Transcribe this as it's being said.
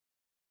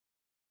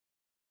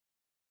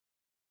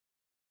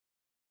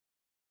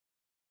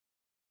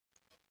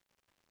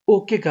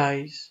Okay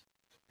guys,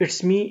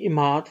 it's me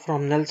Imad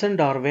from Nelson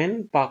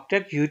Darwin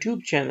ParkTech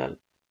YouTube channel.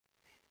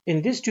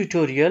 In this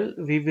tutorial,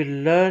 we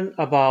will learn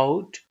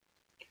about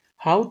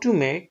how to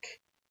make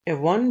a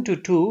 1 to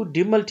 2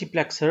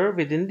 demultiplexer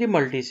within the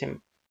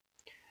multisim.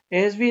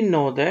 As we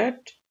know that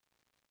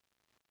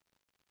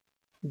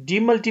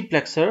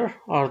demultiplexer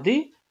are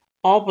the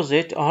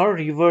opposite or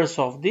reverse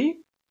of the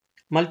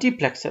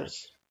multiplexers.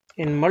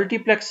 In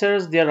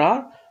multiplexers, there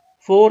are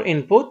 4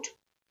 input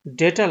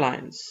data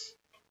lines,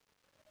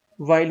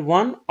 while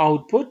 1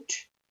 output,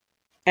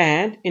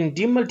 and in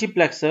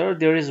demultiplexer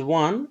there is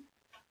 1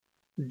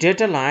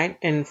 data line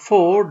and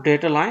 4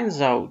 data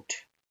lines out.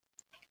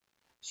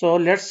 So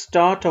let's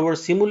start our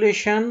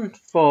simulation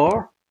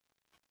for.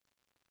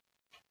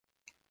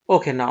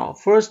 Okay, now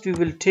first we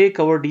will take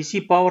our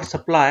DC power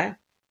supply,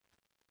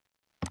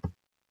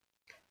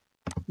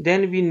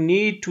 then we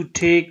need to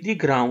take the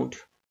ground.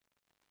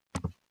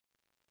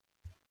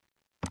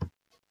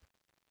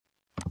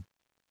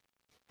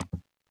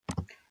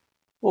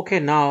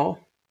 Okay, now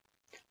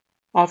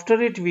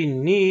after it we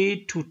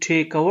need to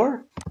take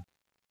our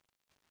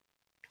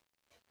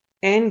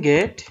AND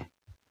gate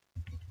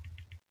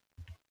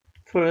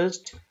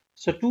first.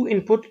 So 2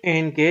 input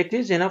AND gate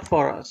is enough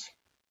for us.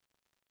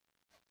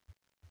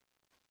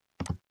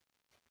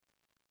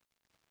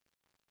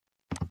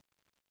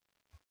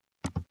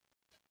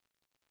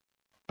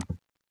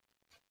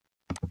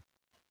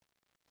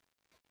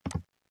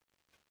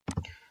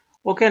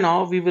 Okay,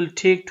 now we will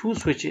take 2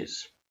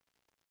 switches,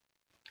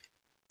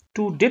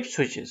 2 dip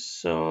switches.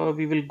 So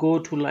we will go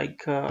to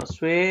like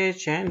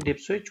switch and dip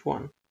switch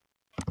 1.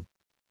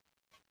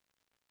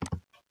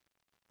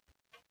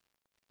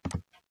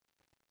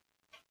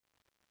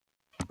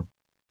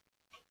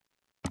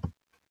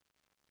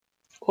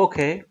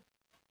 Okay,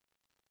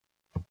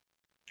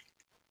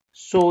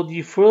 so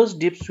the first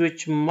dip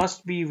switch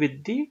must be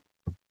with the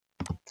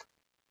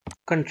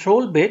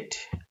control bit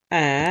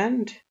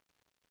and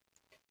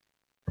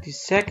the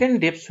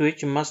second dip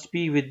switch must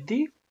be with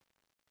the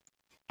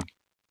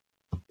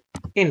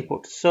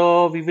input.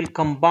 So we will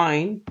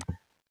combine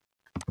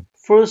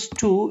first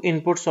 2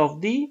 inputs of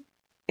the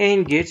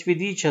AND gates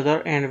with each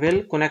other and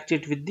will connect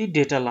it with the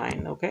data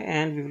line. Okay,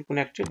 and we will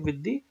connect it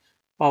with the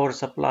power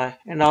supply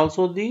and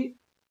also the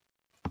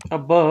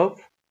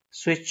above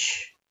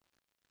switch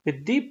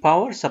with the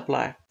power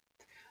supply.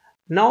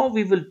 Now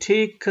we will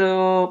take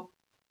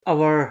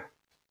our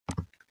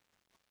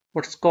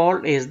what's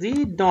called as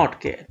the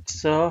NOT gate.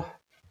 So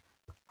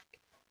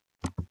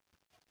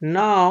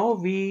now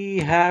we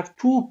have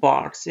 2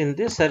 parts in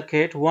this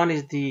circuit. One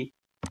is the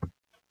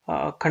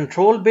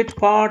control bit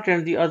part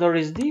and the other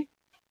is the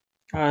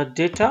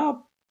data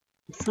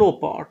flow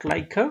part,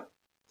 like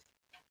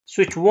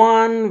switch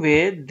 1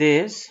 with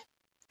this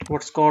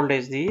what's called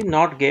as the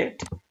NOT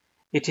gate.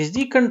 It is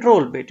the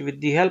control bit.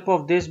 With the help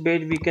of this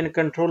bit we can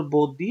control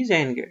both these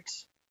AND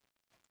gates.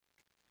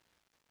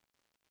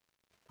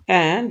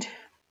 And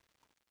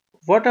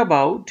what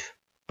about,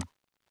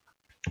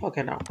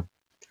 okay, now,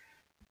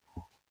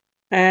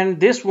 and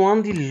this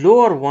one, the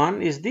lower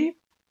one, is the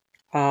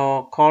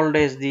called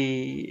as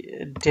the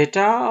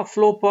data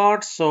flow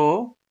part.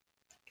 So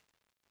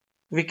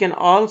we can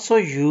also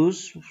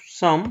use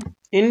some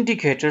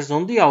indicators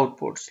on the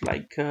outputs,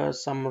 like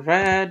some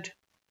red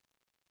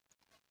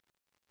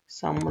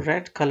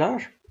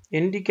color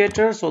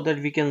indicator, so that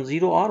we can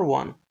 0 or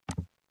 1.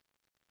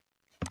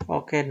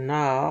 Okay,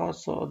 now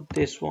so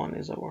this one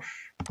is our.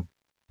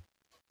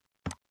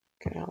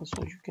 Okay,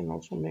 also you can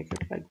also make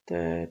it like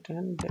that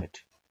and that.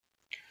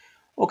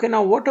 Okay,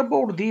 now what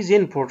about these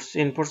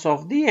inputs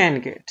of the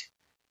AND gate?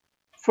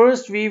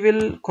 First we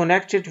will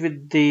connect it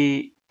with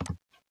the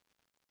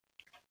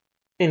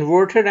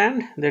inverted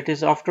AND, that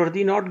is after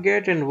the NOT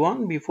gate, and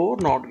 1 before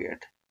NOT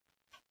gate.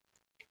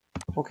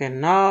 Okay,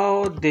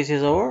 now this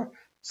is our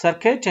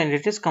circuit and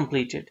it is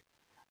completed.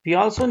 We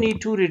also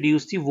need to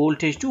reduce the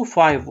voltage to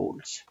 5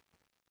 volts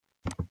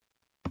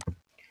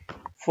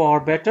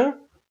for better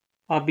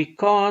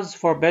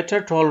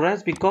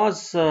tolerance,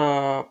 because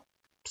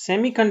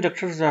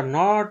semiconductors are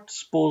not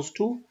supposed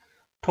to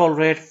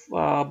tolerate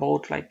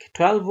about like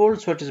 12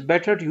 volts, so it is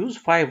better to use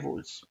 5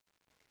 volts.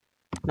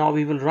 Now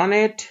we will run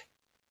it.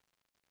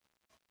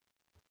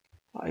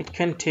 It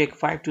can take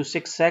 5 to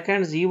 6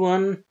 seconds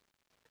even,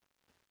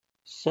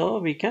 so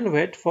we can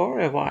wait for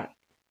a while.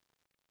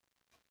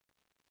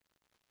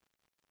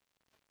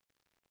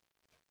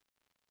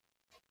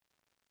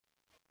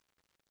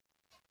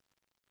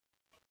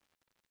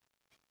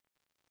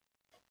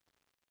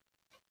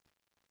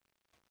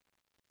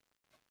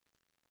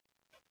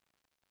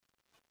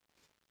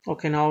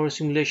 Okay, now our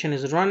simulation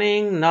is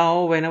running.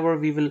 Now whenever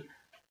we will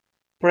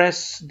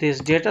press this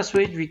data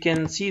switch, we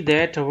can see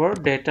that our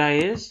data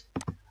is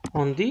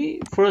on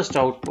the first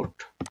output.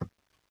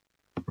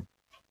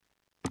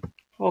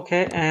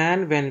 Okay,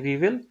 and when we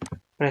will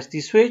press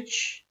the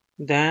switch,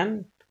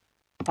 then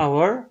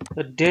our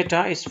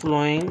data is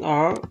flowing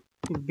or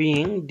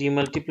being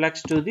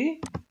demultiplexed to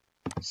the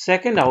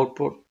second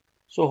output.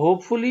 So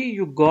hopefully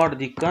you got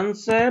the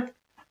concept.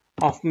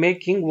 of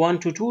making 1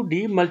 to 2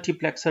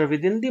 demultiplexer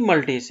within the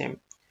multisim.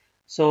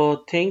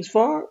 So thanks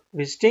for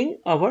visiting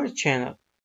our channel.